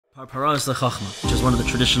Parpara is the Chachma, which is one of the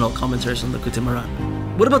traditional commentaries on the Likutei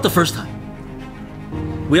Moharan. What about the first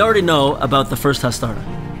time? We already know about the first Hastara,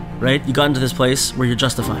 right? You got into this place where you're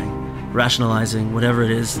justifying, rationalizing, whatever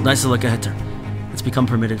it is. Nice like a heter. It's become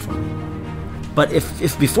permitted for me. But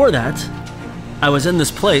if before that, I was in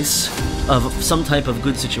this place of some type of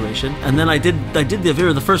good situation, and then I did the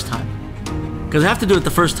Avera the first time, because I have to do it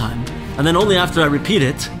the first time, and then only after I repeat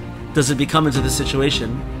it does it become into this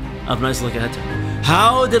situation of nice like a heter.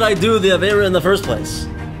 How did I do the Avera in the first place?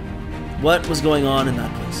 What was going on in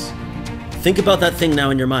that place? Think about that thing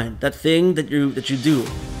now in your mind. That thing that you do,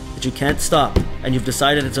 that you can't stop, and you've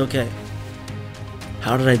decided it's okay.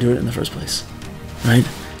 How did I do it in the first place? Right?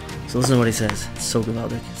 So listen to what he says. It's so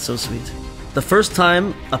gewaldic. It's so sweet. The first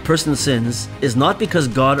time a person sins is not because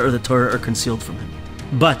God or the Torah are concealed from him,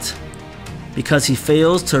 but because he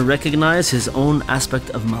fails to recognize his own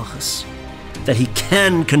aspect of Malchus, that he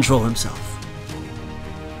can control himself,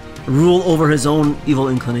 rule over his own evil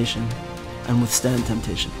inclination, and withstand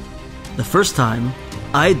temptation. The first time,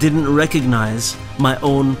 I didn't recognize my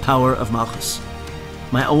own power of Malchus.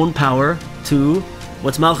 My own power to,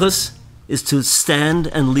 what's Malchus? Is to stand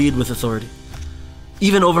and lead with authority.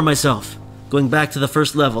 Even over myself. Going back to the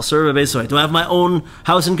first level, Sir Rebbe Nachman, do I have my own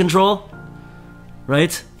house in control?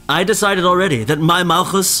 Right? I decided already that my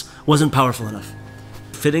Malchus wasn't powerful enough.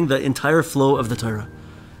 Fitting the entire flow of the Torah.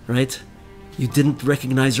 Right? You didn't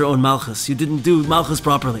recognize your own Malchus. You didn't do Malchus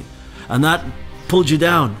properly. And that pulled you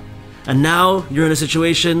down. And now you're in a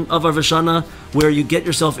situation of Arvashana where you get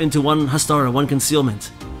yourself into one hastara, one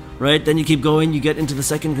concealment. Right? Then you keep going, you get into the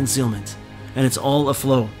second concealment. And it's all a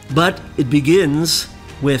flow. But it begins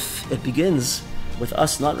with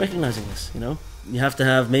us not recognizing this, you know? You have to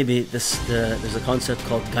have maybe there's a concept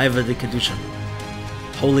called Gaiva de Kedusha.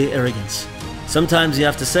 Holy arrogance. Sometimes you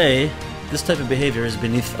have to say, this type of behavior is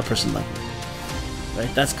beneath a person like me.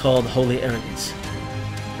 Right? That's called holy arrogance.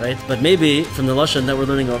 Right? But maybe from the Lashon that we're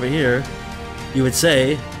learning over here, you would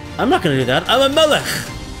say, I'm not going to do that. I'm a Melech.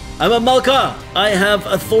 I'm a Malka. I have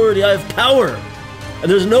authority. I have power. And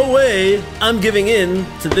there's no way I'm giving in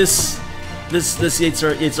to this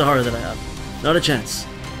Yetzirah that I have. Not a chance.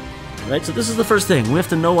 Right? So this is the first thing. We have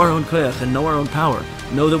to know our own koyach and know our own power.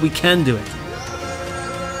 Know that we can do it.